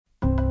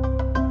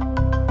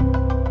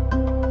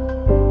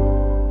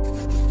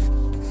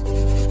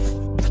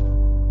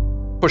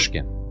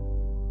Pushkin.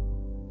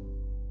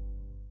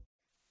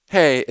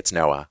 Hey, it's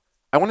Noah.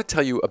 I want to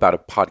tell you about a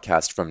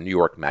podcast from New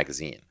York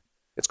Magazine.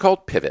 It's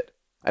called Pivot,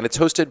 and it's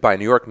hosted by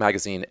New York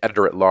Magazine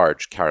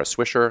editor-at-large Kara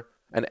Swisher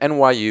and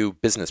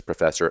NYU business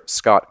professor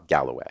Scott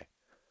Galloway.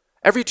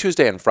 Every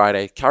Tuesday and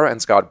Friday, Kara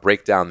and Scott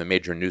break down the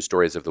major news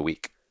stories of the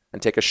week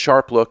and take a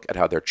sharp look at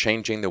how they're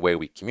changing the way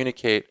we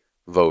communicate,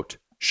 vote,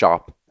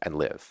 shop, and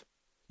live.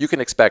 You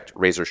can expect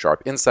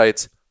razor-sharp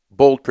insights,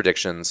 bold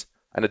predictions,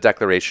 and a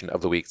declaration of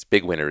the week's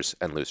big winners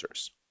and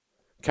losers.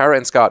 Kara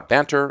and Scott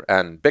banter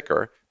and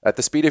bicker at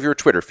the speed of your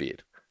Twitter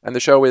feed, and the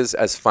show is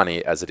as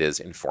funny as it is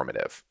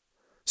informative.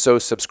 So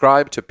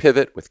subscribe to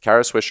Pivot with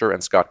Kara Swisher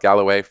and Scott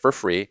Galloway for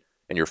free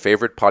in your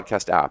favorite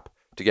podcast app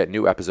to get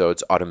new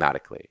episodes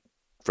automatically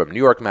from New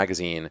York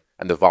Magazine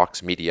and the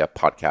Vox Media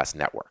Podcast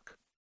Network.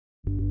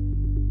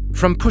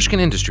 From Pushkin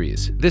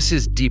Industries, this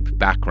is Deep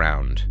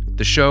Background,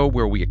 the show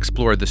where we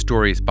explore the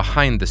stories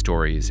behind the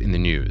stories in the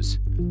news.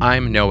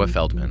 I'm Noah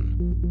Feldman.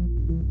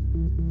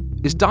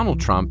 Is Donald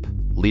Trump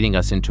leading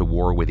us into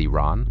war with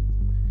Iran?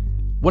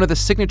 One of the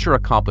signature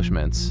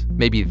accomplishments,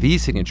 maybe the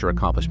signature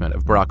accomplishment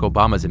of Barack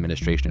Obama's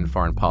administration in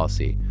foreign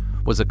policy,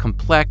 was a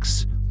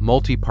complex,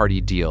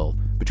 multi-party deal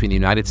between the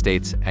United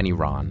States and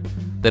Iran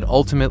that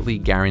ultimately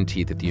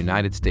guaranteed that the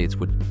United States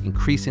would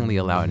increasingly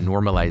allow a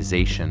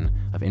normalization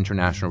of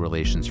international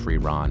relations for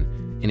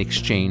Iran in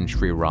exchange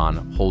for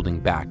Iran holding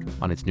back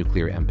on its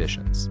nuclear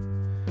ambitions.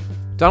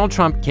 Donald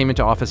Trump came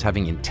into office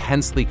having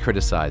intensely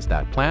criticized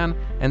that plan,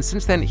 and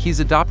since then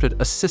he's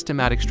adopted a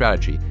systematic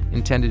strategy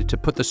intended to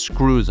put the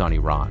screws on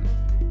Iran.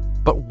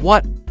 But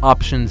what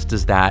options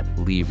does that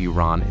leave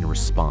Iran in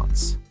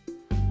response?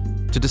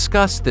 To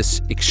discuss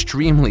this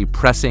extremely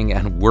pressing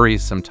and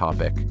worrisome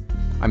topic,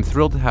 I'm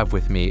thrilled to have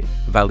with me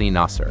Vali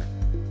Nasr.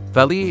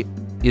 Vali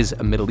is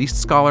a Middle East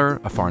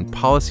scholar, a foreign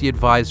policy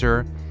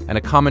advisor, and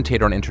a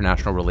commentator on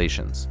international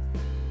relations.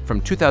 From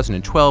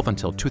 2012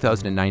 until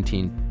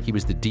 2019, he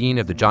was the dean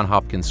of the Johns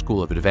Hopkins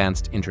School of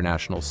Advanced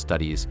International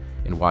Studies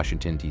in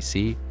Washington,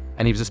 D.C.,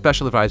 and he was a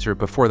special advisor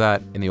before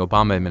that in the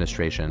Obama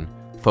administration,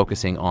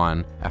 focusing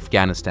on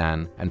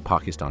Afghanistan and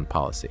Pakistan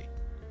policy.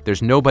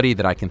 There's nobody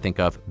that I can think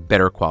of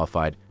better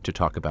qualified to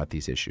talk about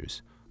these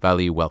issues.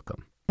 Vali,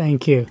 welcome.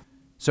 Thank you.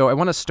 So I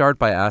want to start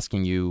by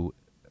asking you,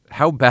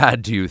 how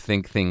bad do you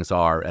think things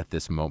are at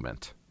this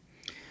moment?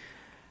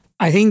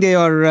 I think they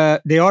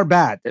are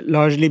bad,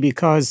 largely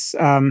because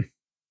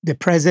the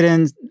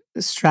president's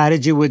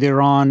strategy with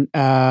Iran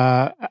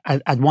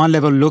at one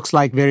level looks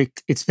like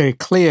it's very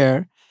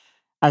clear.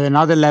 At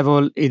another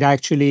level, it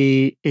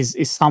actually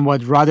is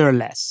somewhat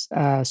rudderless.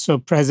 So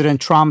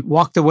President Trump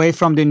walked away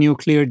from the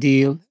nuclear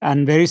deal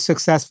and very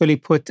successfully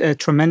put a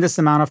tremendous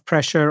amount of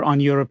pressure on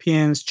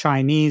Europeans,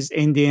 Chinese,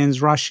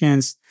 Indians,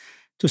 Russians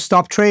to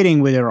stop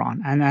trading with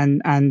Iran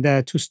and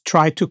to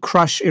try to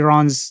crush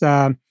Iran's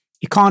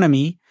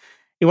economy.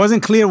 It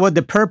wasn't clear what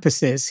the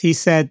purpose is. He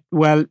said,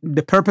 well,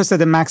 the purpose of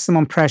the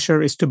maximum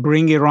pressure is to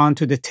bring Iran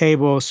to the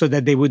table so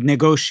that they would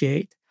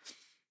negotiate.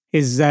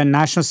 His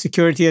national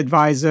security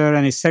advisor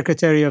and his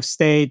secretary of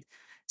state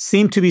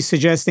seem to be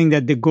suggesting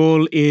that the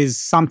goal is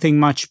something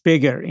much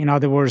bigger. In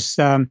other words,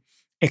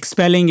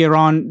 expelling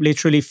Iran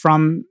literally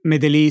from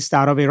Middle East,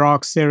 out of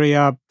Iraq,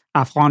 Syria,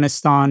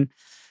 Afghanistan,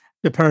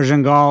 the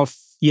Persian Gulf,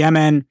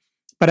 Yemen,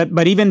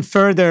 but even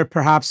further,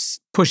 perhaps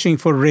pushing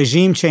for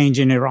regime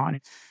change in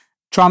Iran.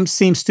 Trump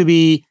seems to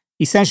be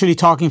essentially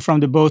talking from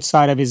the both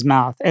sides of his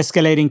mouth,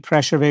 escalating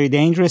pressure very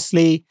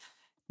dangerously,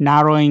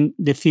 narrowing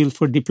the field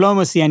for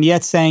diplomacy, and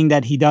yet saying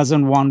that he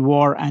doesn't want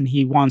war and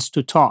he wants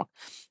to talk.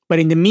 But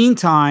in the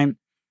meantime,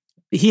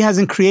 he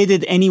hasn't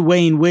created any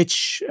way in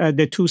which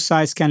the two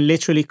sides can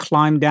literally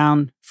climb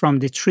down from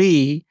the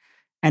tree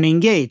and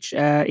engage.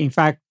 In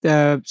fact,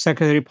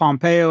 Secretary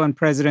Pompeo and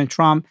President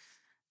Trump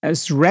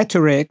as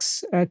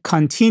rhetorics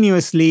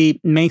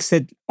continuously makes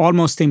it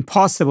almost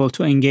impossible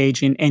to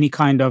engage in any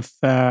kind of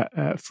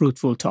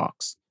fruitful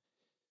talks.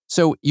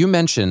 So you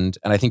mentioned,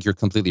 and I think you're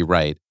completely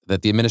right,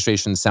 that the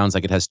administration sounds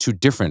like it has two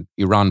different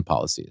Iran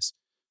policies.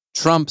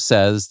 Trump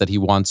says that he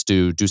wants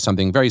to do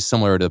something very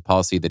similar to the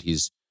policy that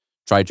he's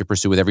tried to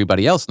pursue with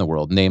everybody else in the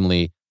world,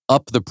 namely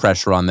up the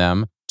pressure on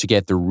them to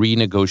get the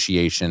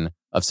renegotiation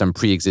of some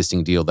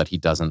pre-existing deal that he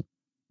doesn't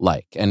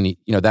like. And,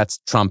 that's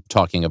Trump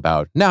talking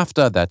about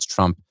NAFTA. That's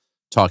Trump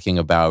talking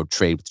about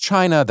trade with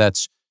China.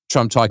 That's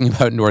Trump talking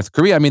about North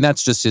Korea. I mean,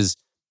 that's just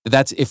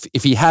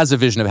if he has a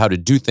vision of how to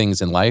do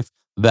things in life,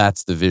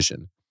 that's the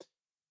vision.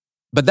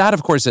 But that,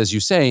 of course, as you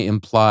say,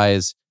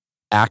 implies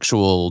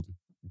actual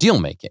deal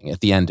making at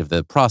the end of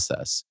the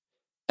process.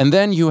 And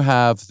then you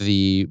have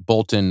the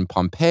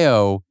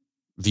Bolton-Pompeo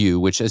view,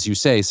 which, as you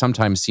say,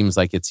 sometimes seems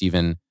like it's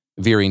even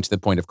veering to the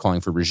point of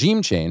calling for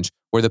regime change,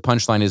 where the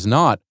punchline is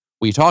not,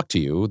 we talk to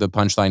you. The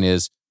punchline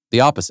is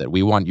the opposite.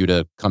 We want you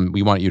to come.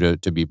 We want you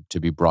to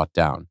be brought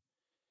down.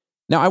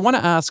 Now, I want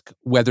to ask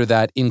whether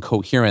that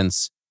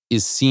incoherence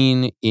is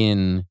seen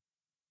in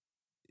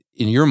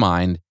your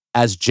mind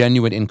as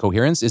genuine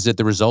incoherence. Is it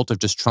the result of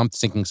just Trump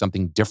thinking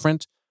something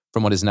different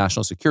from what his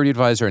national security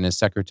advisor and his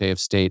secretary of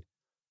state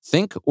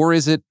think? Or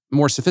is it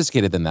more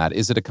sophisticated than that?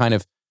 Is it a kind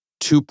of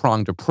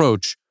two-pronged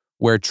approach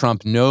where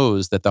Trump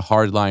knows that the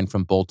hard line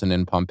from Bolton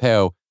and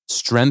Pompeo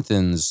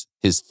strengthens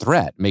his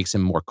threat, makes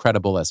him more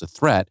credible as a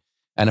threat,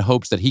 and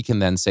hopes that he can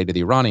then say to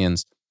the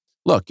Iranians,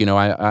 look,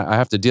 I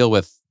have to deal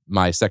with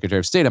my Secretary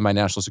of State and my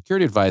National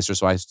Security Advisor,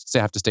 so I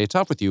have to stay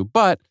tough with you.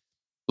 But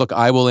look,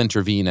 I will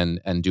intervene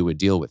and do a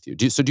deal with you.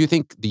 So do you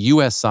think the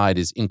U.S. side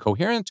is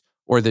incoherent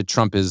or that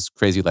Trump is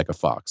crazy like a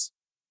fox?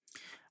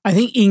 I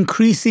think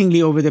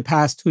increasingly over the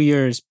past 2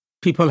 years,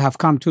 people have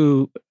come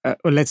to,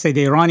 or let's say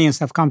the Iranians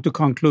have come to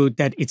conclude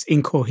that it's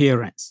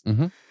incoherence.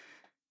 Mm-hmm.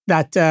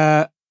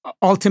 That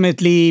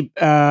ultimately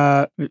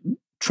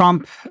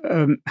Trump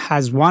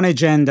has one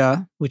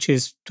agenda, which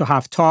is to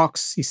have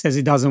talks. He says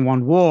he doesn't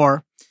want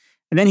war.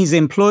 And then he's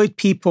employed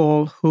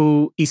people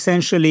who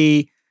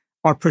essentially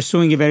are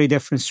pursuing a very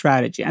different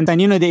strategy. And then,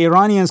 the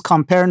Iranians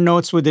compare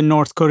notes with the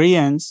North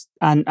Koreans,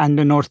 and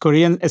the North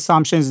Korean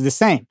assumption is the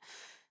same,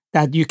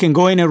 that you can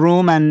go in a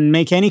room and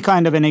make any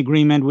kind of an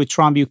agreement with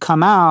Trump. You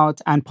come out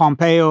and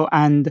Pompeo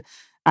and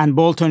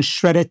Bolton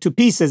shred it to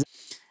pieces.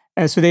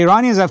 So the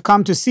Iranians have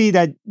come to see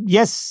that,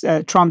 yes,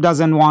 Trump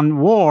doesn't want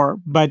war,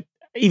 but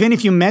even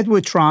if you met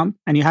with Trump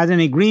and you had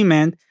an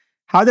agreement,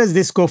 how does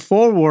this go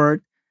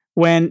forward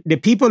when the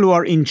people who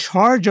are in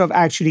charge of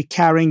actually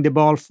carrying the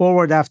ball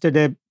forward after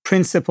the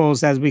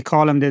principals, as we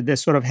call them, the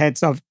sort of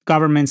heads of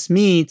governments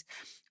meet,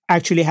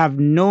 actually have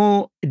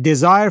no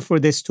desire for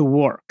this to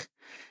work?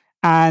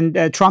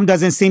 And Trump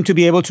doesn't seem to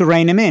be able to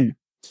rein him in.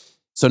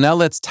 So now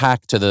let's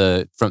tack to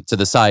the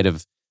side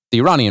of the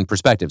Iranian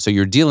perspective. So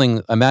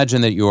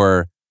imagine that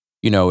you're,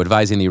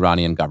 advising the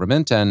Iranian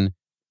government, and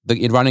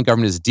the Iranian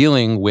government is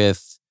dealing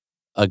with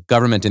a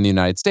government in the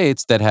United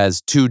States that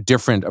has two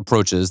different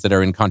approaches that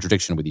are in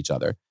contradiction with each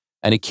other.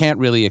 And it can't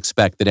really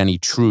expect that any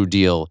true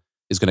deal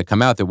is going to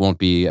come out that won't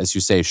be, as you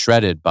say,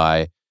 shredded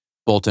by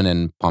Bolton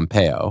and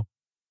Pompeo.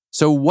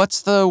 So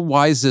what's the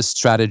wisest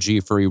strategy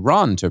for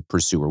Iran to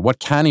pursue, or what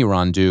can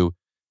Iran do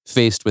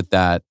faced with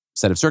that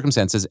set of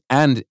circumstances?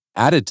 And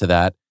added to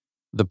that,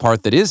 the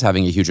part that is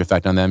having a huge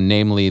effect on them,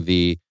 namely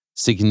the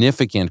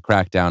significant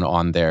crackdown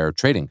on their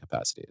trading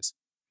capacities.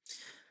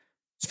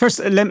 First,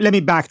 let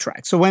me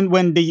backtrack. So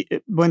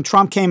when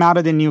Trump came out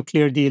of the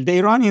nuclear deal, the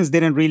Iranians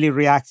didn't really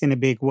react in a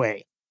big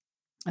way.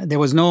 There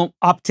was no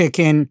uptick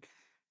in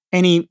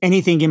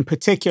anything in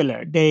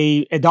particular.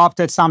 They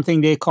adopted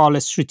something they call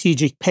a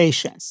strategic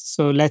patience.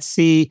 So let's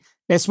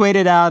wait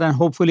it out, and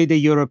hopefully the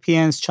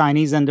Europeans,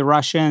 Chinese, and the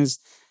Russians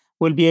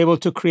will be able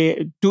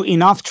to do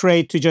enough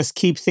trade to just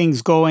keep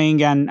things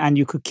going, and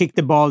you could kick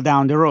the ball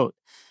down the road.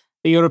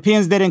 The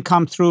Europeans didn't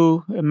come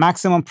through.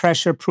 Maximum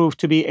pressure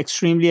proved to be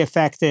extremely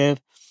effective.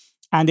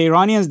 And the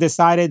Iranians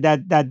decided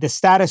that the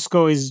status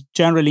quo is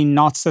generally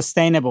not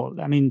sustainable.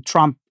 I mean,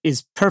 Trump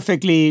is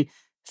perfectly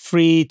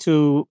free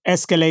to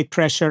escalate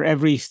pressure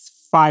every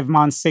 5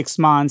 months, 6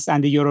 months,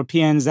 and the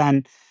Europeans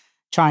and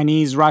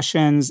Chinese,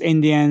 Russians,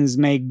 Indians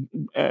may,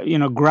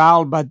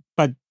 growl, but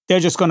they're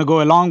just going to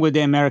go along with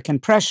the American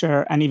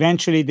pressure, and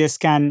eventually this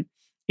can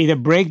either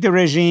break the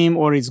regime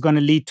or it's going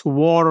to lead to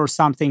war or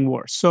something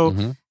worse.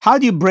 So how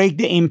do you break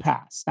the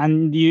impasse?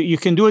 And you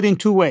can do it in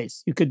two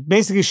ways. You could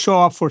basically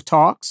show up for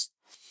talks,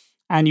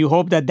 and you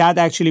hope that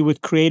actually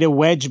would create a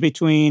wedge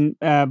between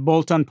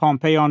Bolton,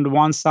 Pompeo on the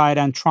one side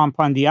and Trump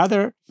on the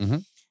other,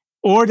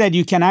 or that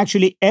you can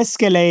actually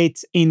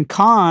escalate in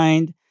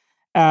kind,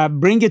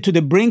 bring it to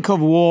the brink of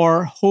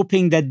war,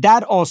 hoping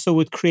that also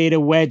would create a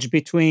wedge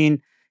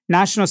between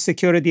national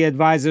security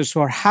advisors who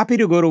are happy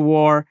to go to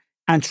war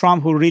and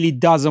Trump, who really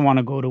doesn't want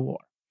to go to war.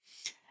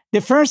 The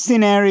first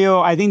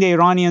scenario, I think the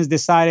Iranians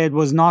decided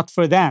was not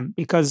for them,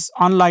 because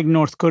unlike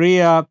North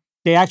Korea,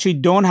 they actually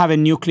don't have a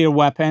nuclear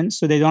weapon,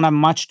 so they don't have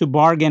much to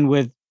bargain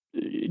with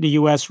the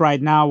U.S. right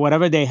now.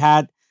 Whatever they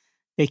had,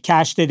 they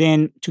cashed it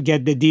in to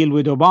get the deal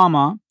with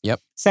Obama.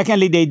 Yep.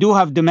 Secondly, they do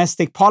have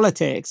domestic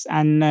politics,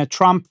 and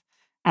Trump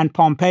and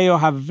Pompeo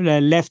have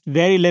left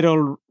very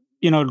little,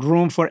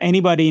 room for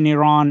anybody in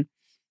Iran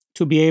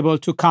to be able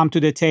to come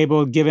to the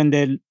table, given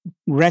the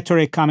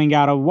rhetoric coming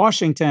out of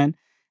Washington.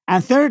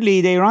 And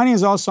thirdly, the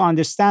Iranians also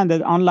understand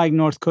that unlike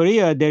North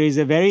Korea, there is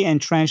a very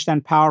entrenched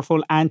and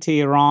powerful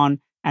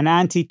anti-Iran and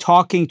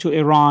anti-talking to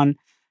Iran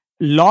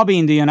lobby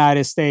in the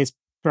United States,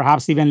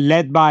 perhaps even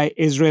led by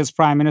Israel's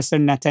Prime Minister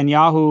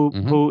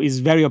Netanyahu, who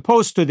is very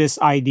opposed to this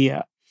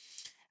idea.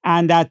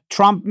 And that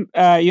Trump,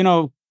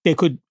 they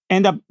could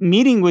end up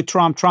meeting with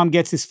Trump. Trump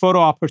gets his photo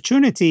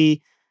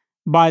opportunity,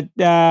 but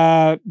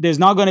there's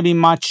not going to be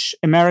much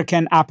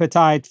American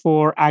appetite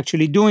for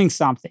actually doing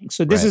something.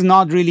 So this is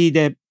not really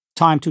the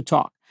time to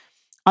talk.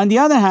 On the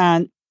other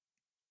hand,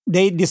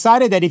 they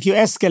decided that if you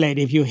escalate,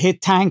 if you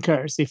hit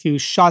tankers, if you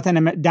shot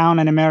down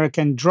an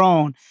American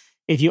drone,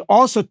 if you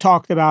also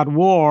talked about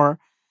war,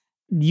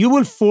 you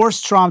will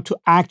force Trump to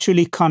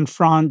actually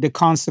confront the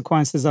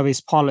consequences of his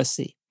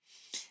policy.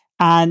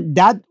 And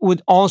that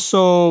would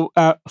also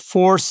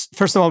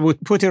first of all,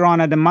 would put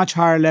Iran at a much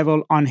higher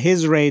level on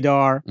his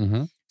radar,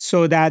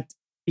 so that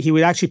he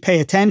would actually pay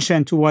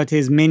attention to what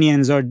his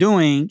minions are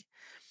doing.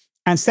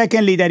 And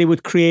secondly, that it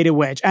would create a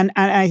wedge. And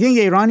I think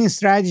the Iranian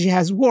strategy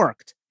has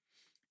worked.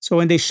 So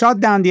when they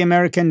shot down the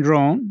American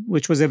drone,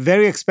 which was a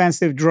very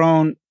expensive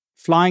drone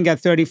flying at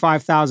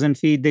 35,000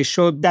 feet, they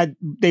showed that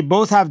they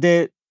both have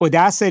the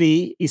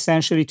audacity,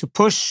 essentially, to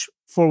push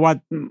for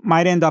what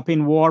might end up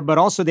in war, but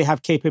also they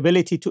have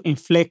capability to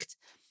inflict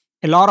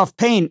a lot of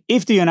pain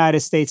if the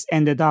United States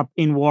ended up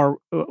in war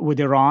with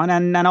Iran.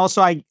 And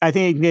also, I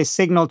think they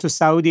signal to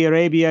Saudi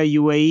Arabia,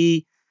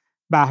 UAE,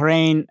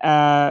 Bahrain,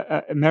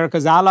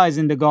 America's allies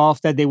in the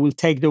Gulf, that they will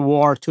take the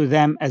war to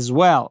them as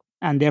well.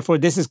 And therefore,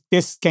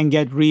 this can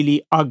get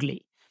really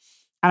ugly.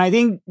 And I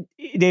think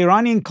the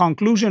Iranian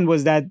conclusion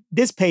was that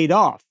this paid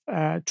off.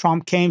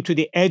 Trump came to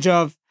the edge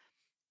of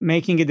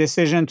making a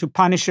decision to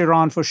punish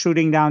Iran for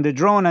shooting down the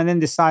drone and then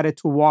decided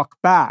to walk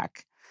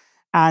back.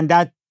 And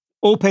that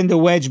opened the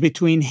wedge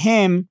between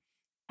him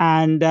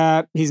and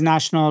his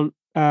national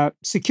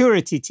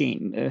security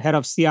team, head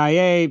of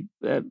CIA,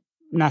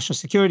 National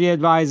Security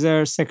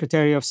Advisor,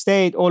 Secretary of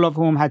State, all of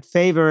whom had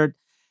favored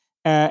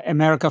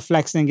America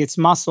flexing its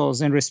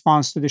muscles in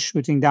response to the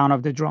shooting down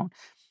of the drone.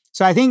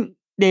 So I think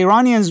the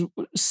Iranians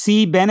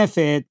see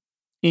benefit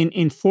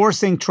in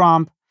forcing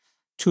Trump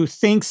to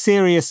think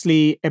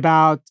seriously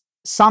about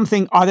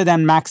something other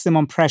than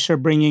maximum pressure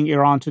bringing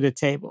Iran to the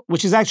table,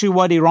 which is actually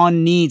what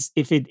Iran needs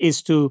if it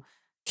is to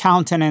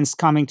countenance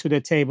coming to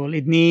the table.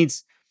 It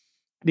needs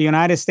the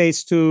United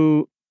States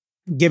to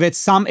give it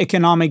some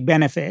economic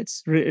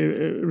benefits,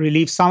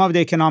 relieve some of the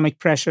economic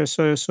pressure,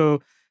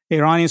 so the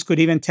Iranians could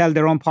even tell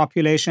their own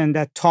population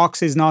that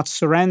talks is not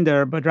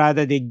surrender, but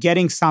rather they're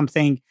getting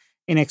something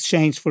in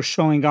exchange for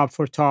showing up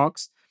for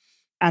talks.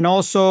 And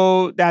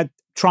also that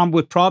Trump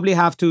would probably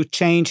have to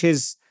change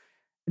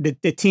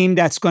the team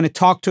that's going to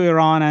talk to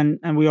Iran.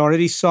 And we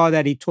already saw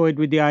that he toyed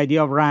with the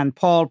idea of Rand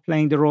Paul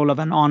playing the role of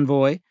an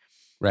envoy.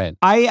 Right.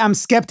 I am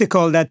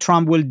skeptical that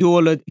Trump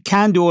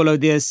can do all of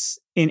this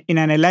in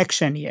an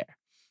election year.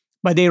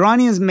 But the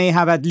Iranians may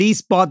have at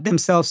least bought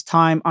themselves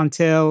time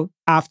until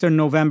after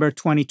November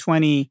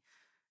 2020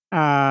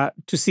 to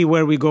see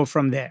where we go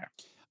from there.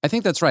 I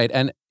think that's right.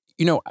 And,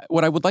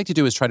 what I would like to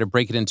do is try to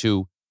break it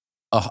into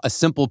a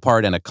simple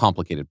part and a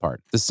complicated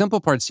part. The simple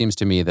part seems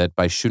to me that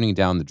by shooting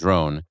down the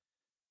drone,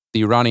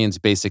 the Iranians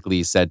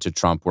basically said to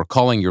Trump, we're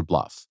calling your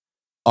bluff.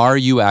 Are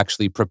you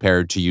actually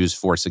prepared to use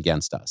force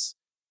against us?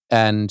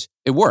 And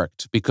it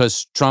worked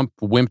because Trump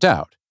wimped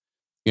out.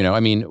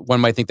 One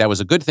might think that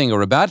was a good thing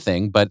or a bad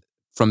thing, but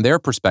from their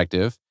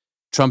perspective,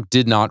 Trump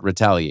did not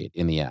retaliate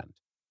in the end.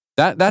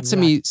 That to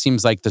me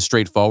seems like the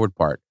straightforward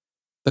part.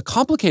 The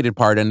complicated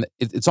part, and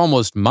it's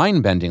almost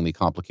mind-bendingly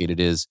complicated,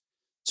 is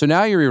so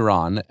now you're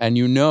Iran, and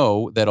you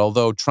know that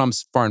although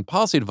Trump's foreign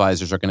policy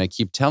advisors are going to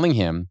keep telling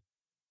him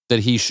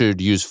that he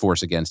should use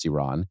force against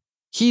Iran,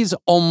 he's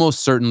almost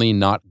certainly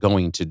not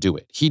going to do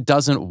it. He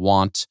doesn't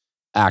want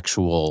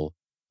actual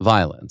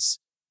violence,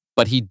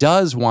 but he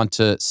does want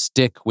to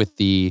stick with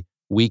the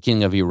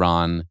weakening of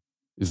Iran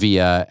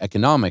via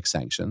economic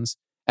sanctions.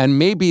 And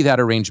maybe that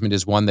arrangement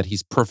is one that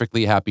he's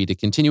perfectly happy to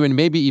continue, and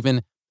maybe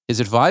even his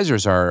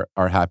advisors are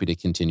happy to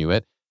continue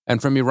it.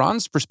 And from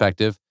Iran's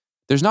perspective,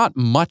 there's not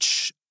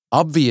much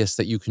obvious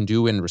that you can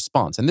do in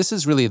response. And this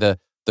is really the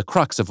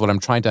crux of what I'm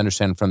trying to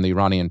understand from the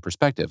Iranian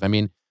perspective.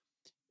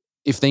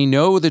 If they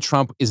know that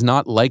Trump is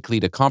not likely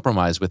to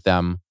compromise with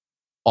them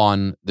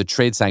on the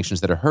trade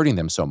sanctions that are hurting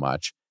them so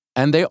much,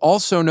 and they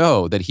also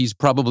know that he's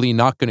probably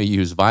not going to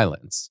use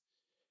violence,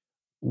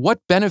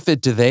 what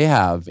benefit do they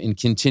have in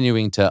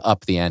continuing to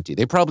up the ante?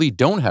 They probably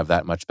don't have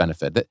that much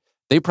benefit.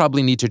 They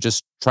probably need to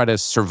just try to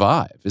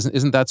survive.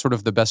 Isn't that sort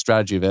of the best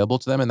strategy available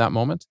to them in that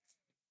moment?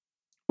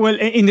 Well,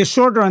 in the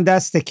short run,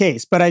 that's the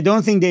case. But I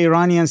don't think the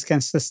Iranians can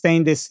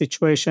sustain this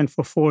situation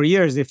for 4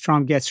 years if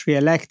Trump gets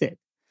reelected.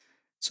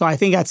 So I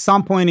think at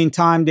some point in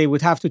time, they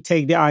would have to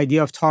take the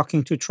idea of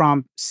talking to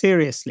Trump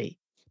seriously.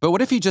 But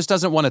what if he just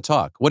doesn't want to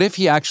talk? What if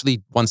he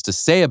actually wants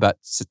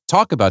to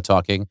talk about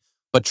talking,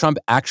 but Trump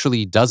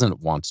actually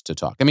doesn't want to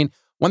talk?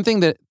 One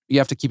thing that you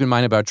have to keep in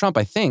mind about Trump,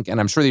 I think, and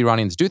I'm sure the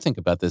Iranians do think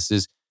about this,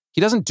 is he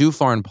doesn't do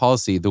foreign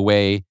policy the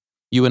way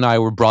you and I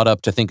were brought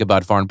up to think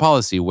about foreign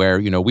policy, where,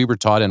 we were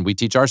taught and we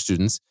teach our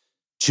students,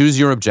 choose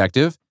your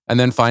objective and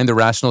then find the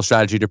rational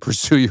strategy to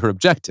pursue your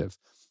objective.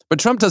 But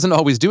Trump doesn't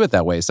always do it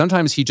that way.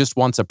 Sometimes he just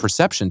wants a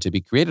perception to be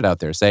created out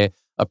there, say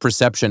a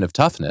perception of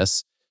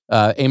toughness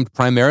aimed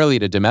primarily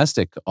at a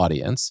domestic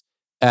audience.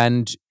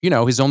 And,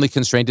 his only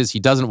constraint is he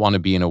doesn't want to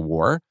be in a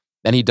war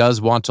and he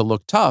does want to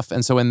look tough.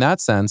 And so in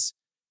that sense,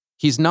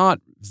 he's not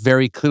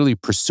very clearly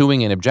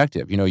pursuing an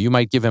objective. You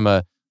might give him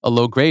a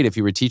low grade if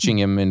you were teaching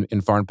him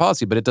in foreign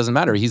policy, but it doesn't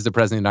matter. He's the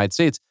president of the United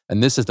States,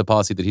 and this is the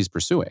policy that he's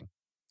pursuing.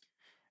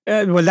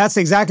 Well, that's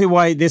exactly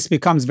why this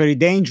becomes very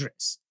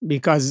dangerous,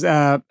 because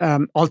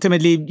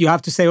ultimately you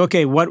have to say,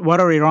 okay,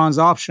 what are Iran's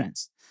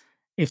options?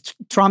 If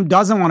Trump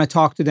doesn't want to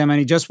talk to them and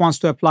he just wants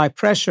to apply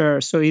pressure,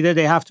 so either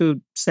they have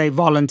to say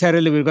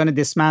voluntarily, we're going to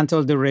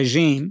dismantle the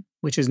regime,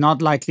 which is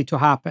not likely to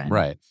happen.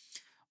 Right.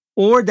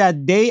 Or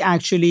that they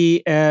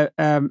actually, go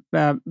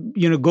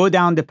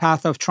down the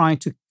path of trying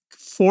to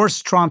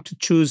force Trump to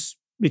choose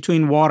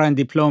between war and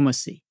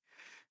diplomacy.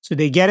 So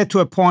they get it to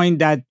a point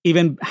that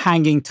even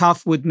hanging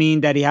tough would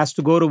mean that he has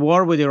to go to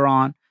war with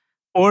Iran,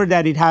 or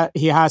that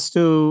he has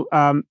to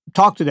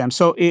talk to them.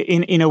 So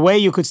in a way,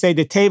 you could say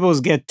the tables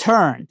get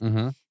turned.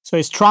 Mm-hmm. So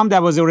it's Trump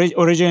that was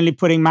originally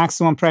putting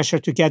maximum pressure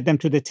to get them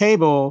to the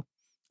table,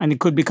 and it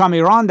could become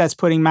Iran that's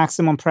putting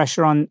maximum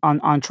pressure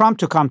on Trump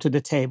to come to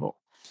the table.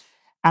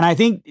 And I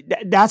think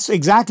that's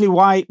exactly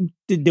why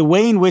the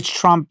way in which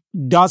Trump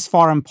does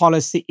foreign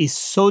policy is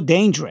so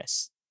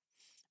dangerous.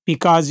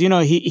 Because,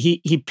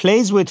 he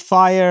plays with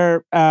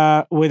fire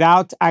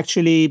without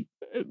actually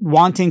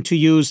wanting to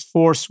use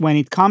force when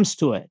it comes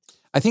to it.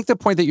 I think the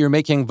point that you're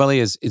making, Vali,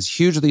 is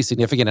hugely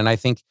significant. And I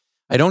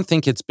don't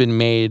think it's been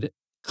made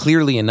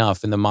clearly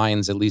enough in the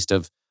minds, at least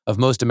of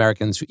most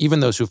Americans, even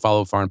those who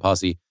follow foreign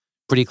policy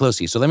pretty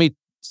closely. So let me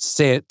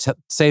say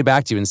it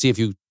back to you and see if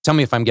you tell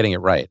me if I'm getting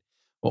it right.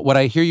 What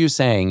I hear you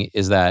saying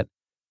is that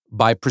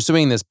by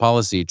pursuing this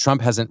policy,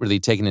 Trump hasn't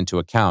really taken into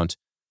account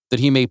that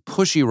he may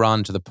push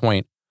Iran to the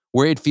point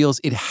where it feels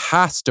it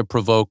has to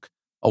provoke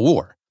a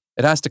war.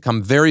 It has to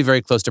come very,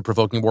 very close to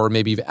provoking a war, or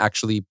maybe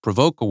actually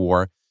provoke a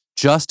war,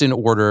 just in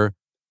order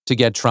to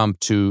get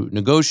Trump to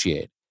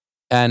negotiate,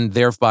 and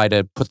thereby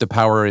to put the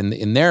power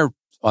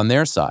on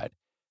their side.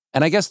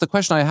 And I guess the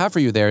question I have for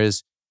you there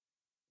is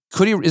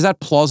that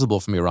plausible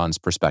from Iran's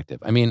perspective?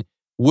 I mean,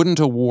 wouldn't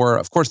a war,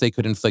 of course, they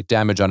could inflict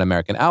damage on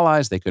American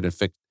allies, they could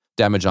inflict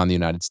damage on the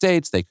United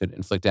States, they could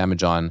inflict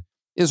damage on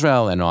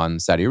Israel and on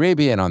Saudi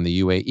Arabia and on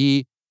the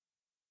UAE.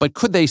 But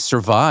could they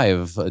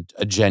survive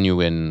a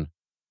genuine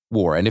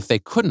war? And if they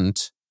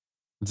couldn't,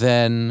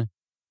 then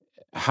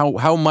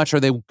how much are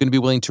they going to be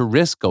willing to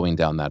risk going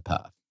down that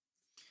path?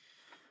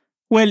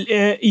 Well,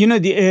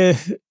 the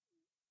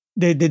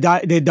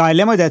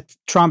dilemma that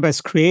Trump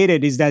has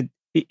created is that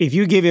if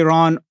you give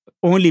Iran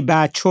only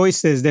bad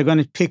choices, they're going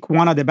to pick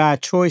one of the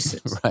bad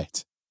choices.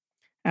 Right.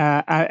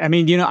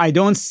 I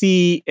don't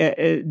see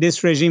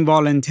this regime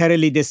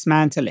voluntarily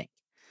dismantling.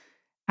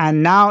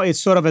 And now it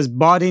sort of has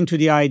bought into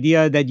the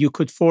idea that you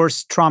could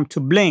force Trump to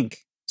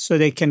blink. So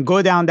they can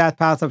go down that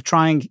path of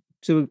trying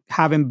to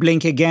have him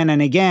blink again and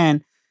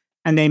again.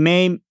 And they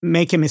may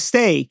make a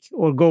mistake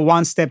or go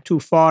one step too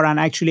far and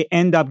actually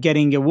end up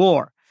getting a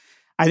war.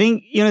 I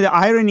think, the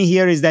irony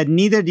here is that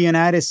neither the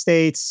United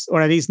States,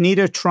 or at least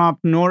neither Trump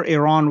nor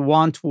Iran,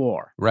 want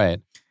war.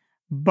 Right.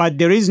 But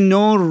there is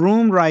no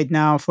room right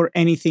now for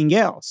anything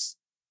else.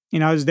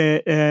 As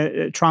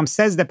Trump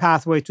says, the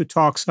pathway to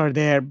talks are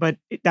there, but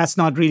that's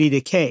not really the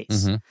case.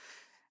 Mm-hmm.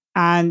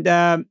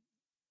 And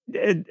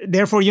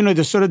therefore,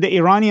 the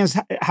Iranians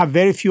have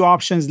very few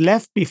options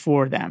left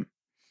before them,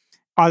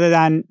 other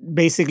than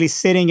basically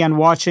sitting and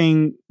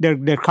watching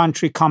their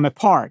country come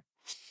apart.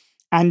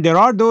 And there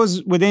are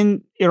those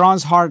within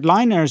Iran's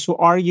hardliners who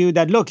argue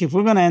that, look, if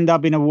we're going to end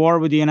up in a war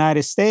with the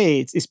United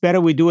States, it's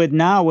better we do it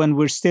now when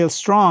we're still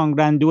strong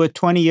than do it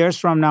 20 years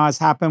from now, as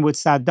happened with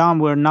Saddam,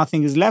 where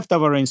nothing is left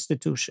of our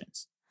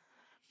institutions.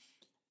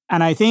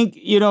 And I think,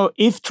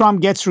 if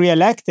Trump gets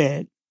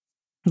reelected,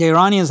 the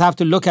Iranians have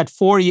to look at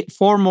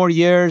four more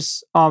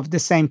years of the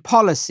same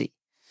policy.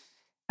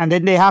 And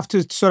then they have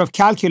to sort of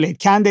calculate,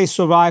 can they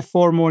survive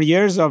 4 more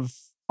years of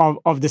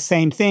the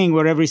same thing,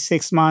 where every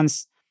 6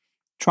 months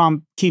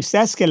Trump keeps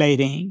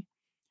escalating?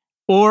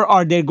 Or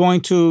are they going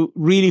to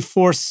really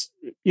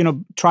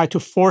try to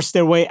force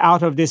their way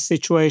out of this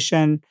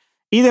situation?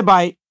 There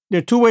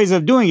are two ways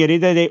of doing it.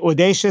 Either they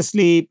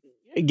audaciously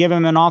give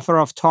him an offer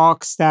of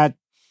talks that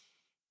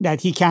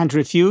he can't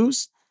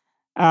refuse.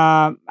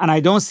 And I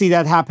don't see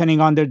that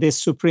happening under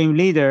this supreme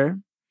leader.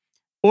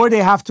 Or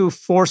they have to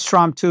force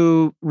Trump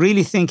to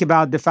really think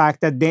about the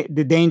fact that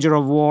the danger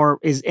of war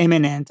is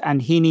imminent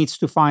and he needs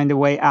to find a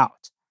way out.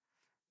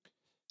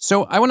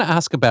 So I want to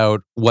ask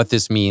about what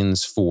this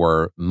means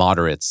for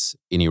moderates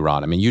in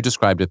Iran. I mean, you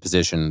described a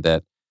position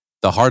that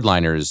the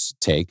hardliners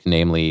take,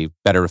 namely,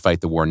 better to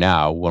fight the war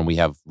now when we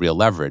have real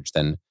leverage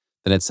than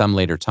at some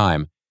later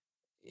time.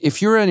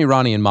 If you're an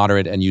Iranian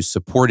moderate and you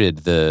supported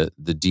the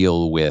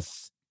deal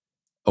with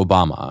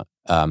Obama,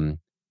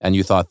 and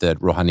you thought that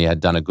Rouhani had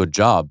done a good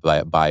job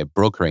by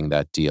brokering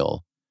that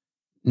deal,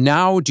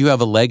 now do you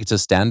have a leg to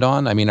stand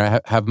on? I mean,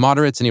 have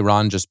moderates in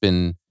Iran just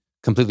been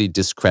completely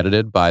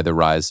discredited by the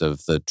rise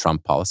of the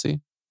Trump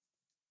policy?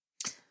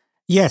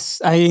 Yes,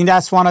 I mean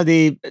that's one of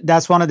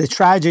the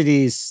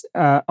tragedies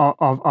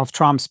of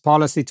Trump's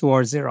policy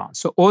towards Iran.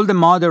 So all the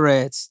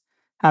moderates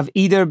have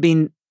either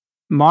been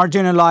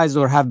marginalized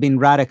or have been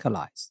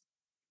radicalized.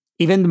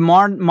 Even the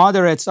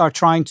moderates are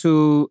trying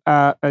to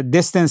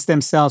distance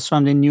themselves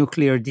from the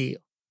nuclear deal,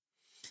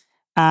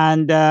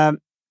 and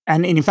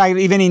in fact,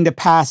 even in the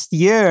past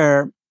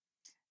year,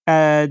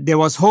 there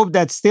was hope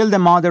that still the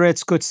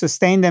moderates could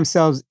sustain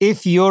themselves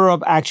if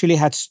Europe actually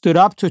had stood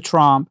up to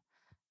Trump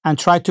and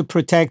tried to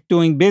protect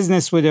doing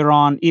business with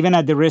Iran, even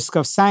at the risk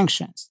of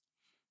sanctions.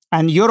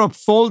 And Europe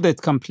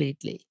folded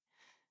completely.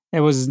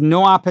 There was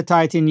no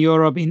appetite in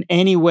Europe in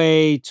any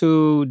way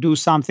to do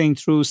something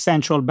through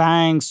central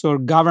banks or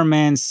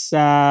governments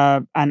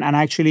and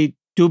actually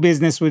do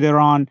business with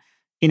Iran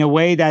in a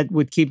way that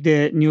would keep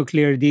the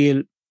nuclear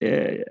deal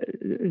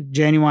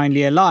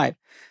genuinely alive.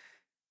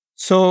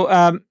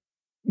 So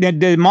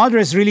the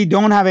moderates really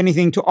don't have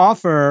anything to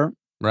offer.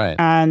 Right.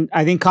 And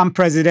I think come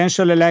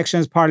presidential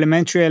elections,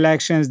 parliamentary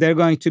elections, they're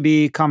going to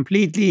be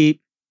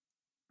completely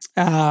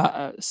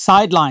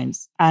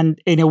sidelines. And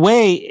in a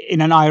way,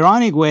 in an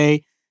ironic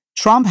way,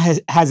 Trump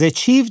has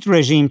achieved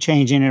regime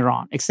change in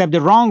Iran, except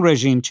the wrong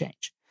regime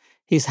change.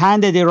 He's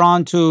handed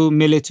Iran to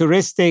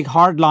militaristic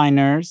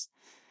hardliners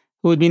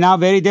who would be now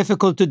very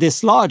difficult to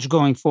dislodge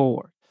going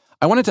forward.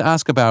 I wanted to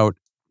ask about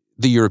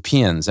the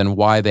Europeans and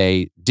why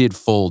they did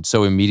fold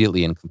so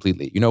immediately and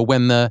completely. You know,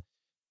 when the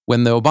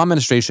Obama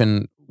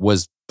administration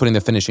was putting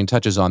the finishing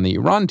touches on the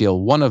Iran deal,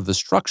 one of the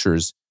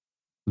structures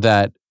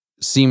that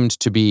seemed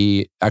to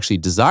be actually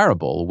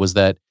desirable was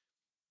that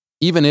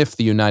even if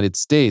the United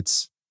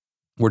States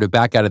were to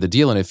back out of the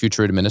deal in a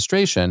future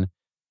administration,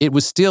 it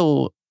was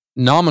still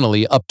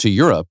nominally up to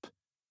Europe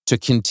to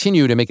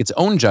continue to make its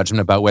own judgment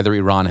about whether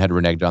Iran had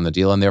reneged on the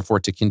deal and therefore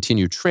to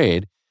continue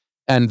trade.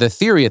 And the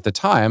theory at the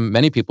time,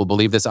 many people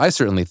believe this, I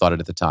certainly thought it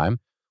at the time,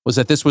 was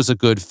that this was a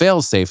good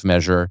fail-safe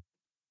measure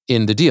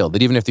in the deal,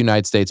 that even if the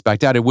United States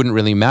backed out, it wouldn't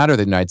really matter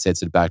that the United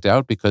States had backed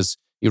out because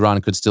Iran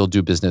could still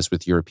do business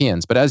with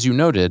Europeans. But as you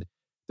noted,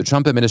 the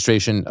Trump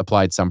administration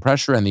applied some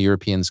pressure and the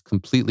Europeans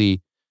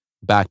completely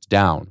backed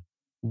down.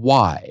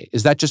 Why?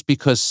 Is that just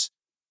because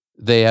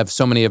they have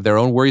so many of their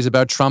own worries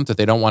about Trump that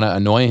they don't want to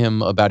annoy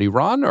him about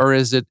Iran? Or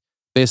is it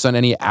based on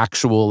any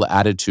actual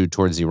attitude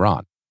towards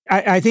Iran?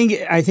 I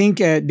think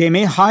they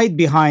may hide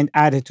behind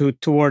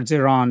attitude towards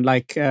Iran,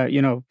 like,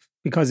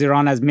 because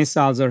Iran has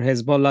missiles or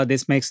Hezbollah,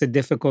 this makes it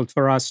difficult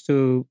for us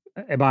to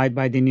abide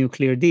by the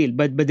nuclear deal.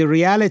 But the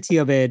reality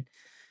of it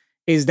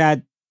is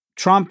that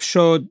Trump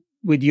showed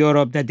with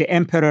Europe that the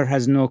emperor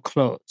has no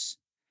clothes.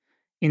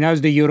 In other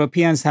words, the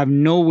Europeans have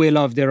no will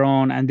of their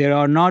own, and they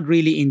are not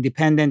really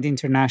independent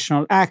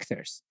international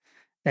actors.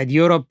 That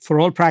Europe, for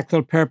all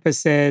practical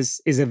purposes,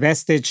 is a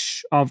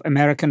vestige of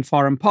American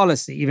foreign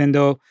policy, even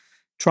though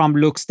Trump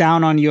looks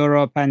down on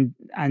Europe and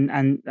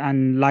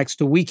likes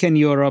to weaken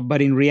Europe,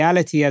 but in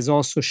reality has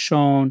also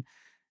shown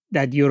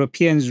that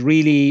Europeans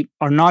really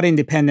are not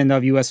independent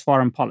of US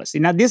foreign policy.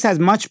 Now, this has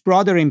much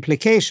broader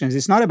implications.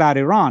 It's not about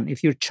Iran.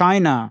 If you're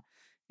China,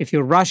 if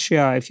you're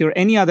Russia, if you're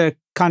any other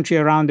country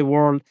around the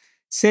world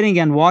sitting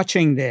and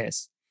watching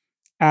this,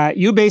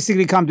 you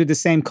basically come to the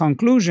same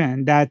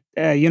conclusion that,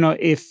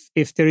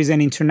 if there is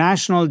an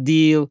international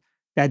deal,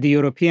 that the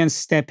Europeans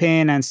step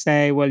in and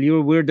say, well,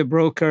 we're the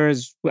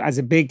brokers as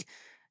a big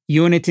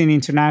unit in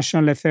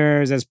international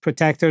affairs, as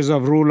protectors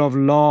of rule of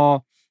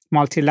law,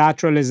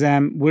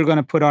 multilateralism, we're going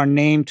to put our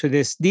name to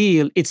this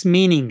deal. It's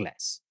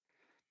meaningless.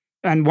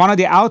 And one of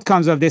the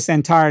outcomes of this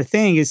entire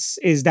thing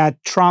is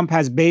that Trump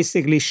has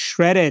basically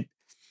shredded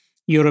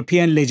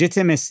European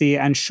legitimacy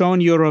and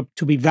shown Europe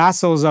to be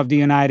vassals of the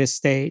United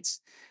States.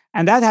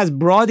 And that has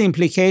broad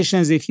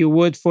implications, if you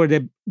would, for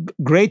the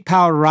great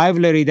power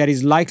rivalry that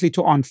is likely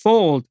to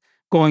unfold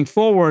going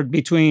forward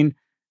between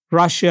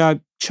Russia,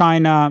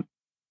 China,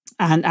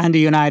 and the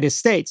United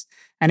States.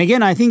 And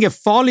again, I think a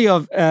folly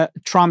of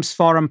Trump's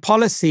foreign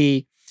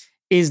policy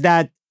is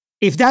that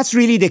if that's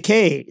really the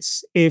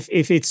case, if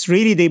it's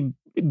really the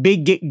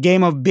big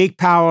game of big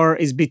power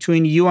is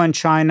between you and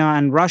China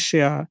and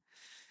Russia,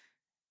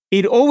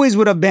 it always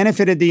would have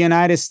benefited the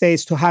United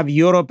States to have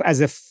Europe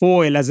as a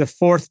foil, as a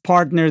fourth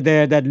partner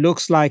there that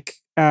looks like,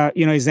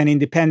 is an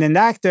independent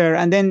actor,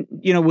 and then,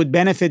 would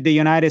benefit the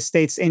United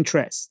States'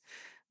 interests.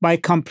 By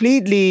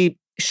completely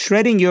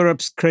shredding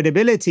Europe's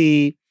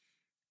credibility,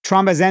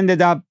 Trump has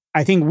ended up,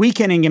 I think,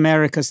 weakening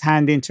America's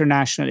hand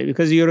internationally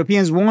because the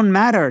Europeans won't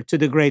matter to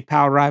the great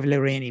power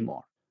rivalry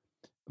anymore.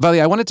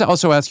 Vali, I wanted to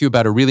also ask you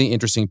about a really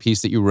interesting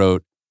piece that you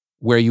wrote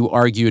where you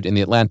argued in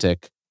The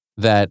Atlantic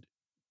that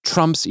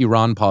Trump's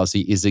Iran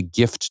policy is a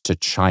gift to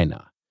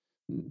China.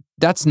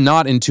 That's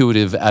not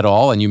intuitive at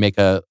all, and you make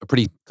a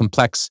pretty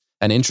complex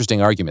and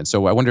interesting argument.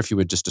 So I wonder if you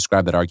would just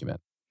describe that argument.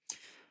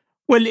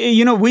 Well,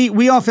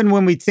 we often,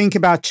 when we think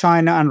about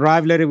China and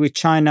rivalry with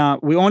China,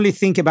 we only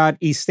think about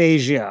East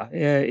Asia.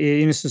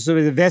 So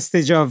the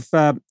vestige of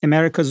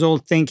America's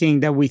old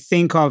thinking that we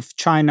think of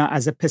China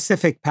as a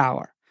Pacific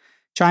power.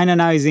 China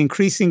now is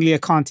increasingly a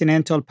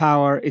continental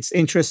power. Its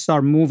interests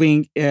are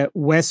moving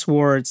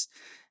westwards.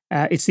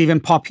 Its even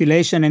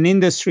population and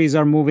industries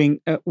are moving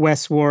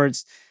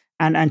westwards.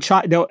 And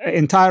the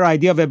entire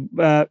idea of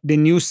the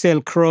new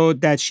Silk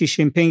Road that Xi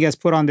Jinping has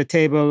put on the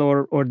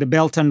table, or the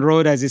Belt and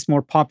Road as it's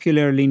more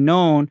popularly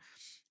known,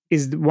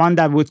 is one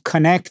that would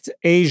connect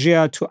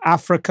Asia to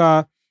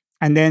Africa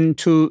and then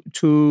to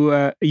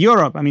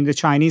Europe. I mean, the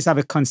Chinese have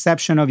a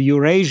conception of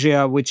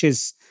Eurasia, which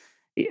is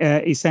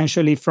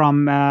essentially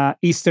from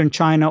Eastern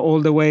China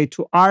all the way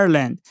to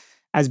Ireland,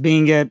 as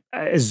being a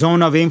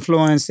zone of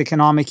influence,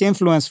 economic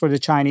influence for the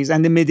Chinese.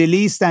 And the Middle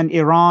East and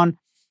Iran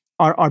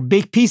are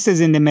big pieces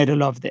in the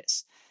middle of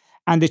this.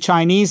 And the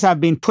Chinese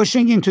have been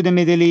pushing into the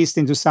Middle East,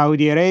 into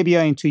Saudi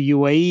Arabia, into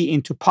UAE,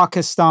 into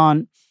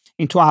Pakistan,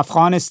 into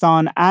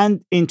Afghanistan,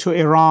 and into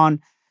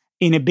Iran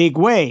in a big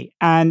way.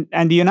 And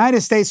the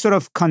United States sort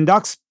of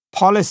conducts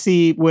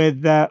policy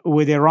with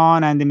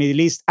Iran and the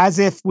Middle East as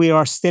if we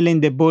are still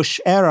in the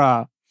Bush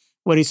era,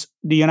 whereas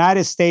the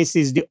United States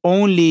is the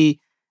only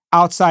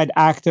outside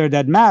actor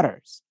that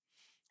matters.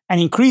 And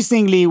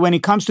increasingly, when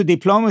it comes to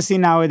diplomacy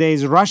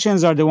nowadays,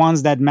 Russians are the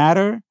ones that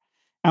matter.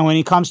 And when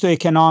it comes to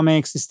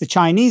economics, it's the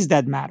Chinese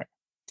that matter.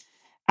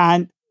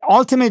 And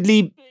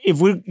ultimately, if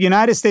the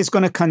United States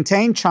going to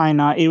contain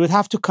China, it would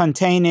have to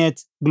contain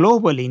it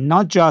globally,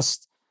 not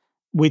just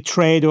with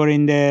trade or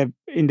in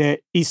the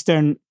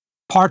eastern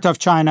part of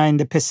China in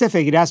the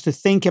Pacific. It has to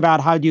think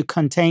about how do you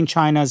contain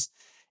China's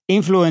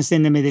influence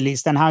in the Middle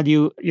East, and how do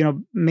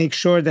you make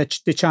sure that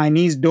the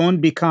Chinese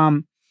don't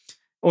become,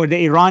 or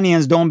the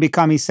Iranians don't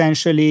become,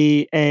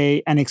 essentially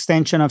an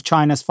extension of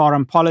China's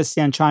foreign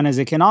policy and China's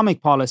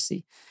economic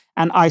policy.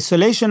 And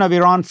isolation of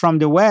Iran from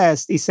the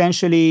West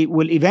essentially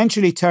will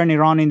eventually turn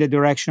Iran in the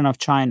direction of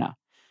China.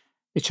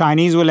 The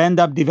Chinese will end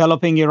up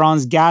developing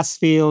Iran's gas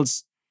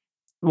fields.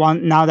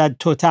 Now that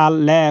Total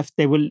left,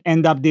 they will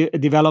end up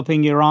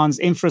developing Iran's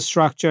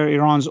infrastructure,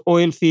 Iran's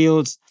oil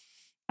fields.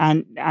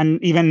 And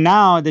even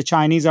now, the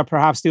Chinese are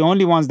perhaps the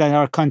only ones that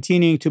are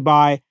continuing to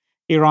buy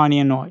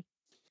Iranian oil.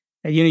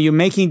 You're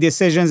making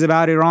decisions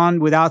about Iran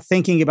without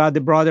thinking about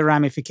the broader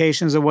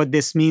ramifications of what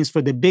this means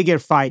for the bigger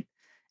fight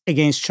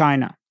against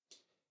China.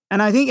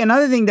 And I think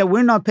another thing that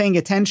we're not paying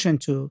attention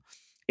to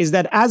is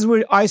that as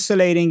we're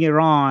isolating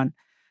Iran,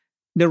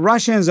 the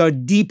Russians are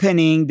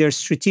deepening their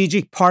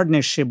strategic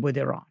partnership with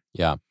Iran.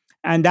 Yeah.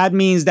 And that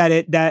means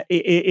that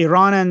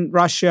Iran and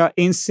Russia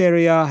in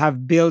Syria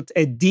have built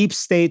a deep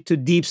state to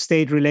deep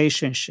state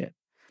relationship.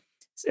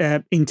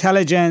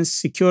 Intelligence,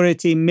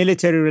 security,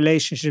 military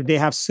relationship. They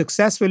have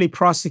successfully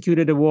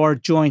prosecuted a war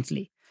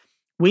jointly.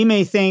 We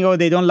may think,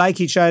 they don't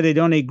like each other, they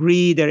don't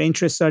agree, their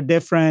interests are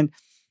different.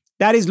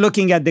 That is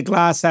looking at the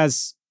glass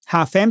as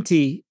half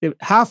empty. The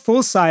half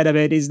full side of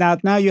it is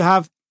that now you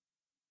have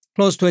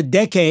close to a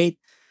decade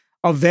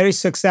of very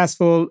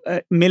successful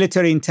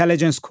military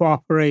intelligence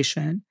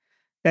cooperation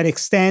that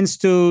extends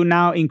to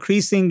now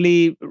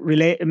increasingly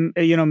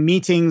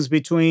meetings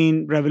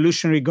between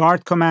Revolutionary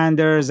Guard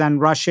commanders and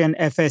Russian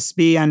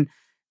FSB and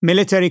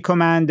military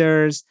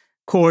commanders,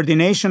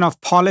 coordination of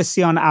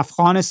policy on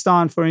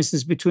Afghanistan, for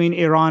instance, between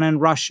Iran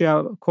and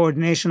Russia,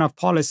 coordination of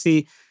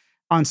policy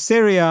on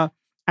Syria.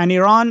 And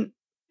Iran,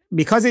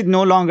 because it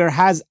no longer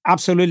has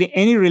absolutely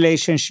any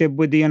relationship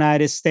with the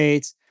United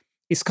States,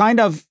 is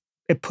kind of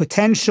a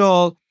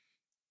potential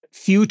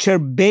future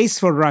base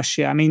for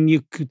Russia. I mean,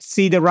 you could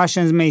see the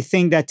Russians may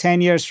think that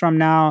 10 years from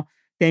now,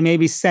 they may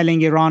be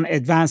selling Iran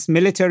advanced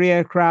military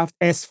aircraft,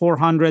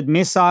 S-400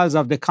 missiles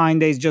of the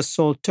kind they just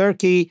sold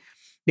Turkey.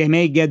 They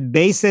may get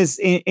bases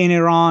in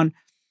Iran.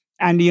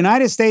 And the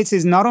United States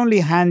is not only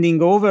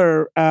handing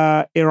over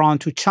Iran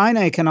to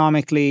China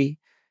economically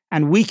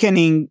and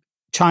weakening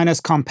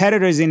China's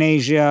competitors in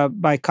Asia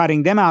by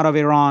cutting them out of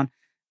Iran,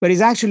 but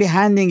is actually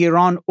handing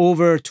Iran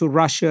over to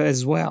Russia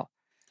as well.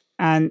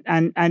 And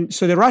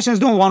so the Russians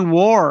don't want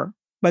war,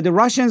 but the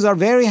Russians are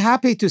very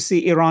happy to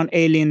see Iran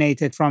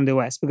alienated from the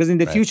West, because in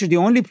the future, the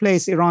only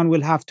place Iran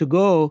will have to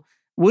go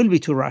will be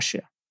to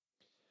Russia.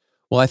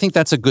 Well, I think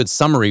that's a good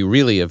summary,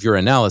 really, of your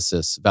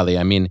analysis, Vali.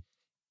 I mean,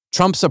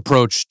 Trump's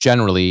approach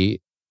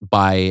generally,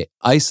 by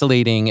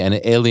isolating and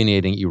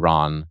alienating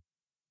Iran,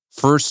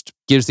 first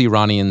gives the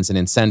Iranians an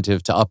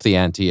incentive to up the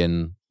ante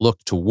and look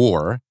to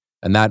war.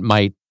 And that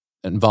might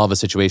involve a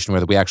situation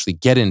where we actually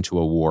get into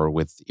a war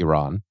with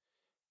Iran.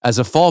 As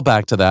a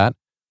fallback to that,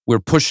 we're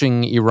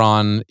pushing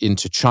Iran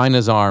into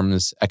China's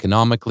arms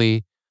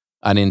economically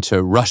and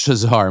into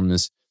Russia's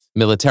arms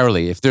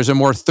militarily. If there's a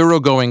more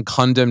thoroughgoing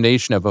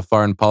condemnation of a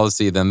foreign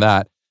policy than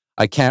that,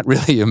 I can't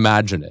really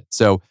imagine it.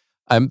 So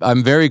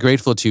I'm very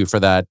grateful to you for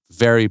that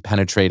very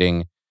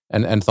penetrating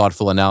and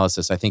thoughtful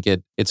analysis. I think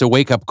it's a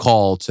wake-up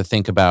call to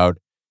think about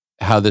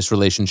how this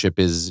relationship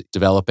is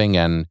developing.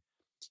 And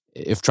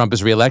if Trump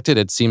is reelected,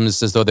 it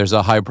seems as though there's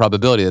a high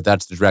probability that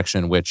that's the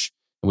direction in which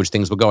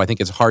things will go. I think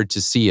it's hard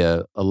to see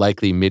a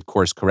likely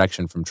mid-course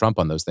correction from Trump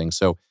on those things.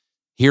 So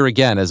here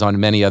again, as on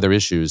many other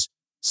issues,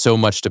 so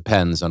much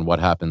depends on what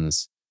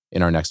happens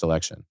in our next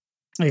election.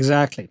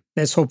 Exactly.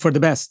 Let's hope for the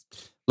best.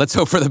 Let's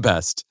hope for the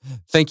best.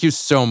 Thank you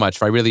so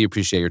much. I really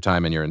appreciate your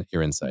time and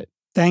your insight.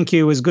 Thank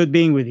you. It was good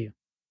being with you.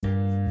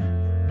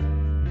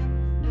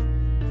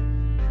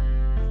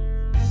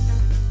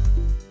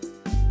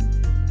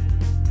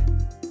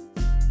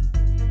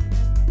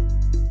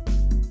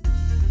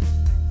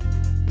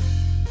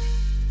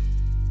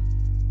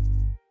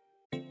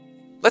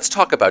 Let's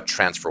talk about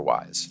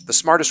TransferWise, the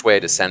smartest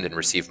way to send and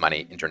receive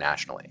money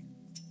internationally.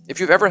 If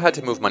you've ever had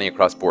to move money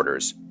across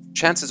borders,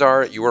 chances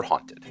are you were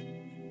haunted.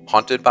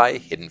 Haunted by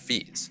hidden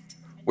fees.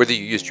 Whether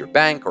you used your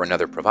bank or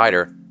another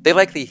provider, they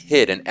likely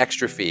hid an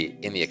extra fee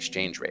in the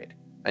exchange rate,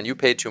 and you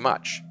paid too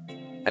much.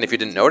 And if you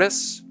didn't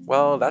notice,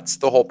 well, that's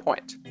the whole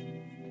point.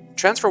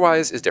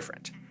 TransferWise is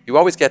different. You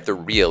always get the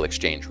real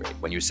exchange rate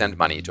when you send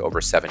money to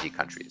over 70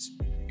 countries.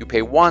 You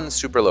pay one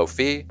super low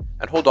fee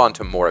and hold on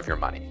to more of your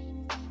money.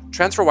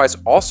 TransferWise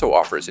also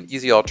offers an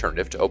easy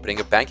alternative to opening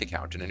a bank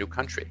account in a new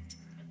country.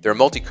 Their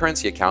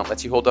multi-currency account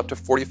lets you hold up to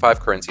 45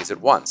 currencies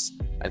at once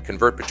and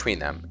convert between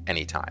them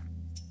anytime.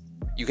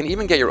 You can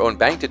even get your own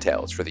bank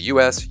details for the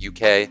US,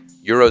 UK,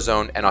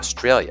 Eurozone, and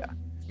Australia,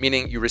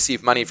 meaning you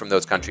receive money from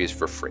those countries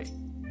for free.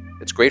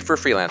 It's great for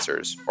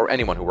freelancers or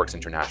anyone who works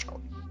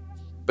internationally.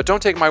 But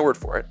don't take my word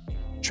for it.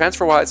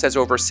 TransferWise has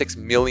over 6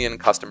 million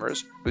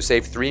customers who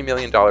save $3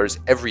 million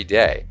every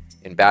day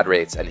in bad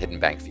rates and hidden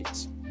bank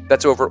fees.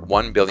 That's over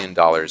 $1 billion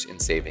in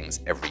savings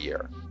every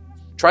year.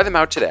 Try them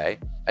out today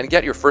and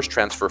get your first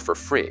transfer for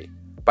free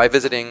by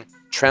visiting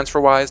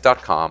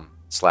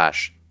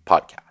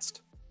transferwise.com/podcast.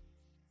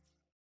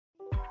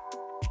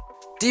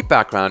 Deep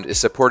Background is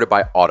supported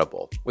by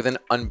Audible with an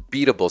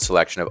unbeatable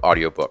selection of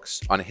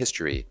audiobooks on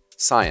history,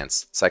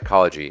 science,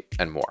 psychology,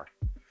 and more.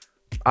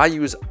 I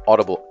use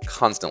Audible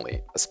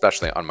constantly,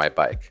 especially on my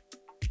bike.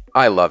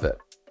 I love it.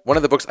 One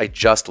of the books I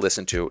just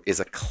listened to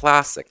is a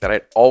classic that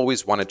I'd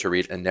always wanted to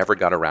read and never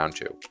got around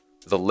to,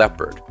 The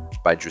Leopard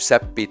by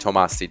Giuseppe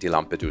Tomasi di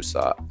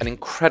Lampedusa, an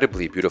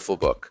incredibly beautiful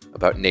book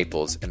about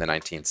Naples in the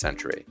 19th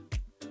century.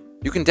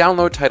 You can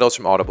download titles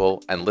from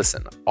Audible and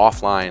listen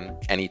offline,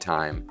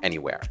 anytime,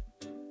 anywhere.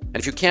 And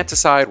if you can't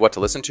decide what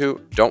to listen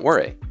to, don't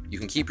worry. You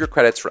can keep your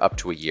credits for up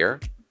to a year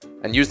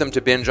and use them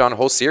to binge on a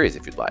whole series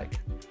if you'd like.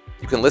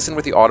 You can listen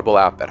with the Audible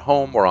app at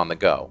home or on the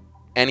go,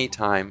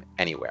 anytime,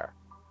 anywhere.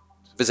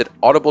 Visit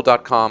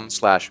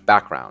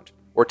audible.com/background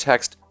or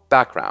text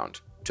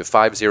background to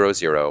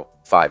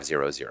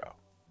 500-500.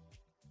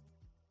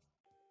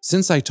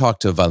 Since I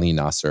talked to Vali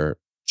Nasr,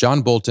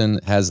 John Bolton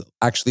has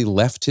actually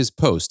left his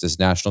post as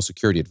National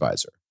Security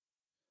Advisor,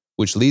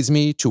 which leads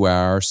me to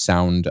our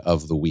sound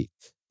of the week.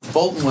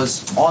 Bolton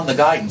was on the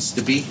guidance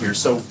to be here.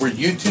 So were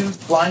you two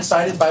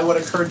blindsided by what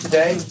occurred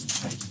today?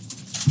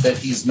 That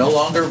he's no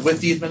longer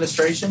with the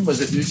administration? Was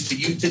it news to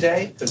you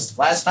today? Because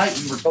last night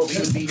we were told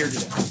he would be here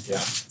today.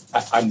 Yeah,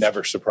 I'm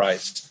never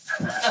surprised.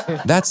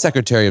 That's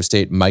Secretary of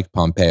State Mike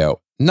Pompeo,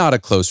 not a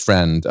close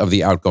friend of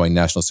the outgoing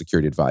National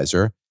Security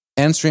Advisor,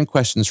 answering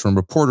questions from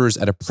reporters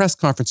at a press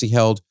conference he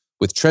held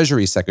with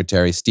Treasury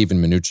Secretary Steven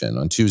Mnuchin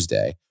on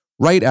Tuesday,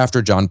 right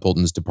after John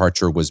Bolton's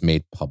departure was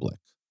made public.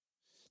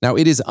 Now,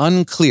 it is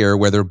unclear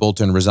whether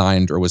Bolton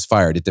resigned or was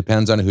fired. It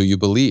depends on who you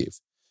believe.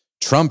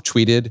 Trump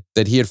tweeted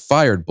that he had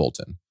fired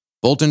Bolton.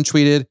 Bolton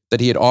tweeted that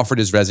he had offered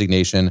his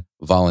resignation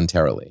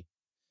voluntarily.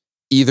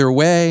 Either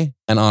way,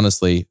 and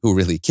honestly, who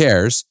really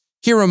cares?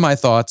 Here are my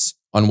thoughts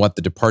on what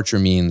the departure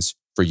means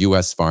for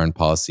U.S. foreign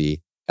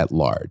policy at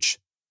large.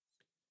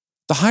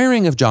 The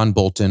hiring of John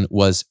Bolton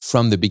was,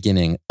 from the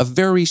beginning, a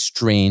very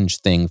strange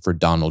thing for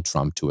Donald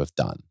Trump to have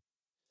done.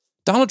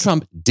 Donald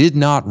Trump did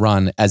not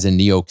run as a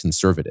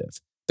neoconservative,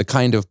 the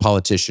kind of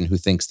politician who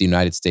thinks the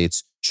United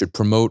States should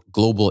promote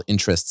global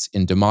interests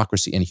in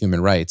democracy and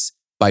human rights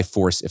by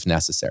force if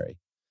necessary.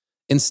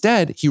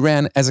 Instead, he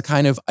ran as a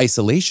kind of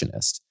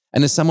isolationist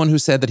and as someone who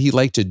said that he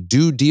liked to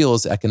do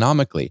deals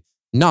economically,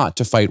 not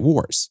to fight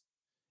wars.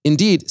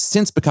 Indeed,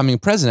 since becoming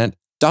president,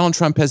 Donald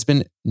Trump has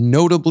been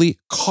notably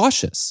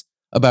cautious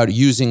about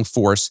using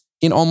force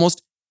in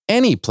almost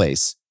any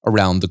place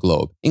around the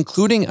globe,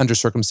 including under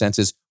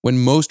circumstances when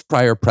most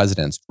prior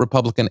presidents,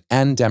 Republican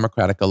and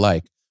Democratic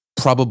alike,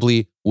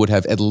 probably would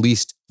have at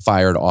least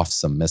fired off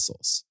some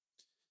missiles.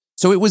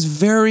 So it was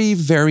very,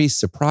 very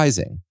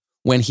surprising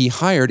when he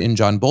hired in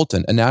John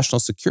Bolton a national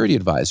security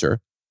advisor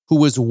who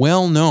was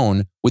well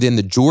known within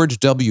the George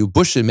W.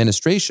 Bush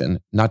administration,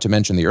 not to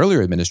mention the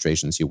earlier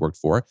administrations he worked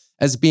for,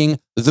 as being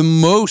the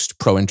most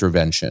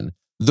pro-intervention,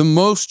 the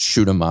most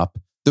shoot 'em up,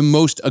 the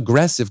most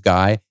aggressive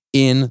guy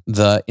in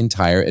the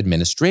entire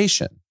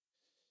administration.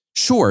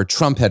 Sure,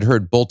 Trump had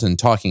heard Bolton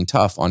talking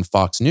tough on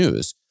Fox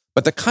News,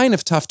 but the kind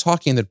of tough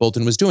talking that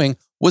Bolton was doing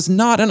was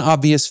not an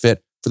obvious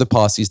fit for the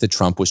policies that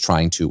Trump was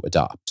trying to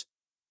adopt.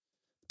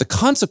 The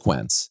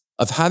consequence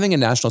of having a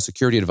national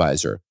security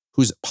advisor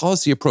whose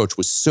policy approach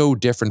was so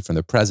different from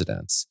the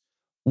president's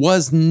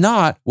was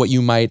not what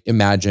you might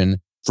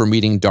imagine for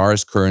meeting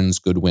Doris Kearns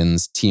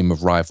Goodwin's team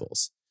of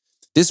rivals.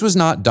 This was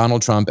not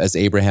Donald Trump as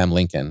Abraham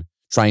Lincoln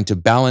trying to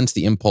balance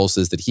the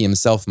impulses that he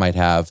himself might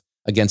have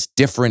against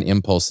different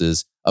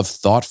impulses of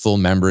thoughtful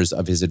members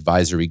of his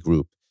advisory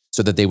group,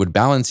 so that they would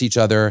balance each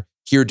other,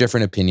 hear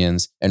different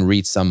opinions, and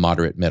reach some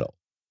moderate middle.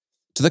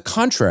 To the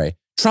contrary,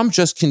 Trump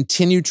just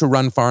continued to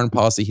run foreign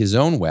policy his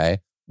own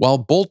way, while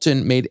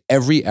Bolton made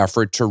every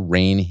effort to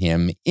rein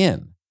him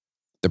in.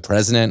 The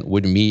president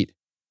would meet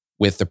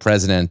with the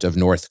president of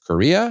North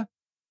Korea,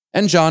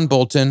 and John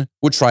Bolton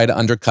would try to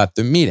undercut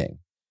the meeting.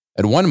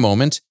 At one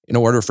moment, in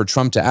order for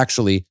Trump to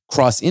actually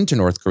cross into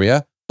North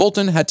Korea,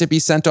 Bolton had to be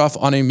sent off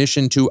on a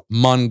mission to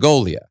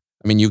Mongolia.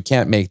 I mean, you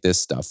can't make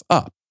this stuff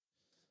up.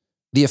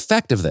 The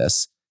effect of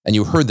this, and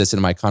you heard this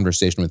in my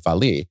conversation with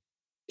Vali,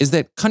 is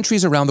that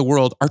countries around the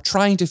world are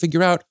trying to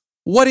figure out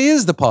what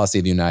is the policy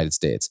of the United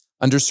States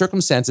under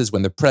circumstances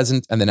when the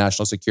president and the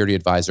national security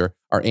advisor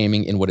are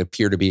aiming in what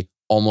appear to be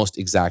almost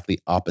exactly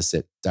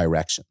opposite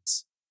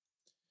directions.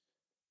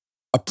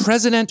 A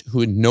president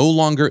who no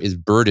longer is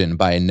burdened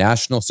by a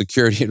national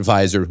security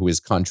advisor who is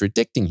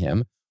contradicting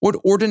him would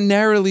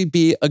ordinarily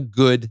be a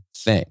good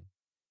thing.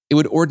 It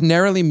would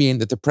ordinarily mean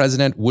that the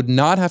president would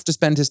not have to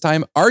spend his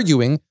time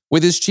arguing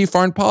with his chief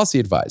foreign policy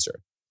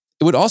advisor.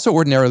 It would also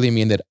ordinarily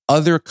mean that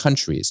other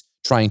countries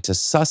trying to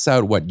suss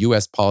out what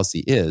U.S.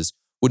 policy is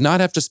would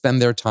not have to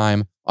spend their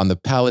time on the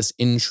palace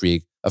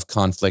intrigue of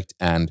conflict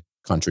and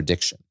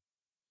contradiction.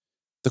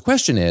 The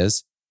question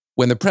is,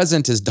 when the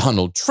president is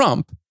Donald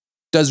Trump,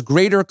 does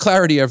greater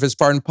clarity of his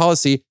foreign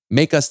policy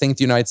make us think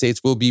the United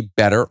States will be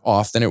better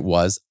off than it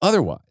was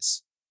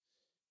otherwise?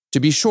 To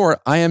be sure,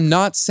 I am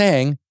not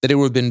saying that it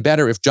would have been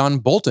better if John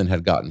Bolton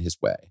had gotten his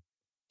way.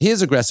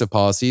 His aggressive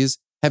policies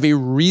have a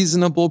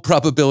reasonable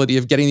probability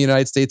of getting the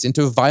United States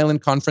into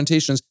violent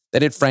confrontations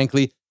that it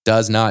frankly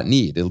does not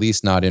need, at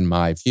least not in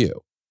my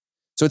view.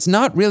 So it's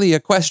not really a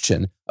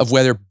question of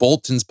whether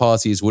Bolton's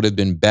policies would have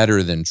been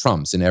better than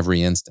Trump's in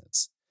every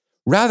instance.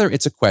 Rather,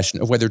 it's a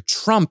question of whether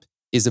Trump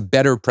is a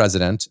better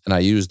president, and I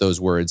use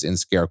those words in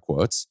scare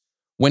quotes,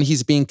 when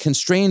he's being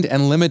constrained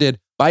and limited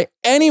by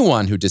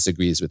anyone who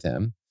disagrees with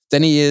him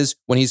than he is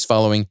when he's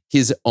following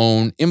his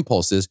own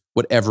impulses,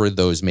 whatever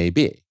those may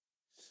be.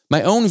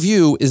 My own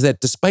view is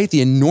that despite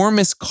the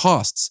enormous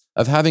costs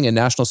of having a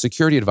national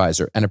security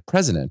advisor and a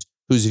president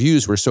whose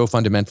views were so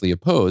fundamentally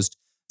opposed,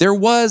 there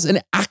was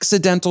an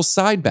accidental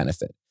side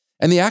benefit.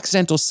 And the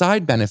accidental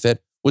side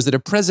benefit was that a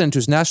president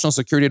whose national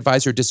security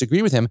advisor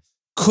disagreed with him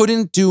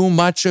couldn't do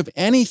much of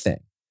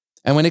anything.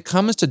 And when it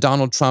comes to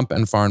Donald Trump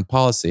and foreign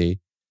policy,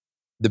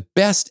 the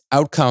best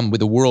outcome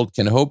the world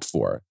can hope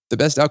for, the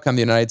best outcome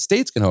the United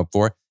States can hope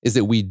for, is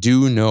that we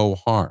do no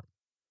harm.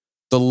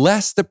 The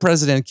less the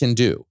president can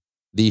do,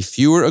 the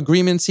fewer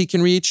agreements he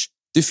can reach,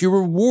 the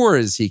fewer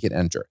wars he can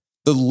enter.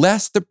 The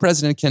less the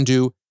president can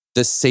do,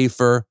 the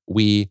safer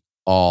we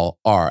all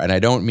are. And I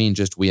don't mean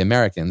just we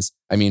Americans,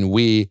 I mean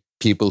we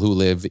people who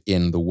live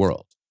in the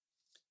world.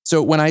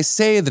 So when I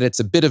say that it's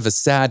a bit of a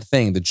sad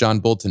thing that John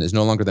Bolton is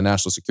no longer the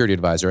national security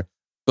advisor,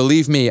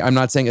 believe me, I'm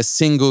not saying a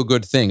single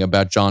good thing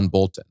about John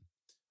Bolton.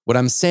 What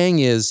I'm saying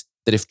is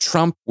that if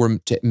Trump were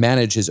to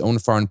manage his own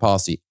foreign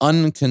policy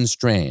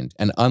unconstrained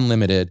and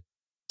unlimited,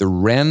 the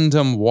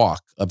random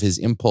walk of his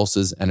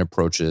impulses and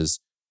approaches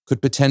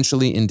could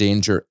potentially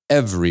endanger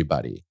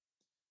everybody.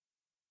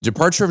 The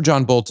departure of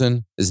John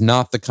Bolton is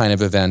not the kind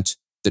of event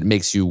that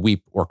makes you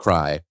weep or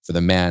cry for the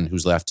man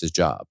who's left his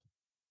job.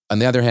 On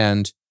the other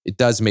hand, it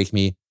does make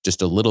me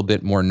just a little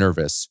bit more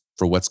nervous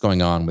for what's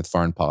going on with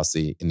foreign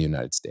policy in the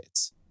United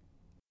States.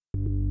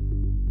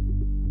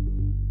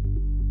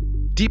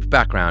 Deep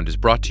Background is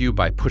brought to you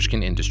by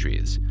Pushkin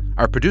Industries.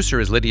 Our producer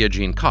is Lydia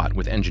Jean Cott,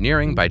 with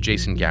engineering by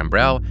Jason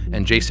Gambrell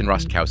and Jason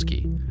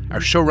Rostkowski. Our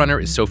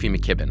showrunner is Sophie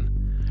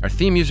McKibben. Our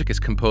theme music is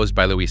composed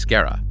by Luis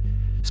Guerra.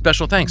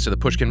 Special thanks to the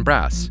Pushkin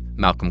Brass,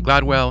 Malcolm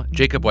Gladwell,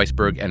 Jacob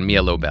Weisberg, and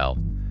Mia Lobel.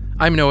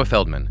 I'm Noah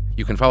Feldman.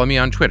 You can follow me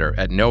on Twitter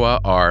at Noah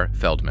R.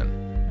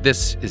 Feldman.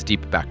 This is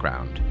Deep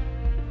Background.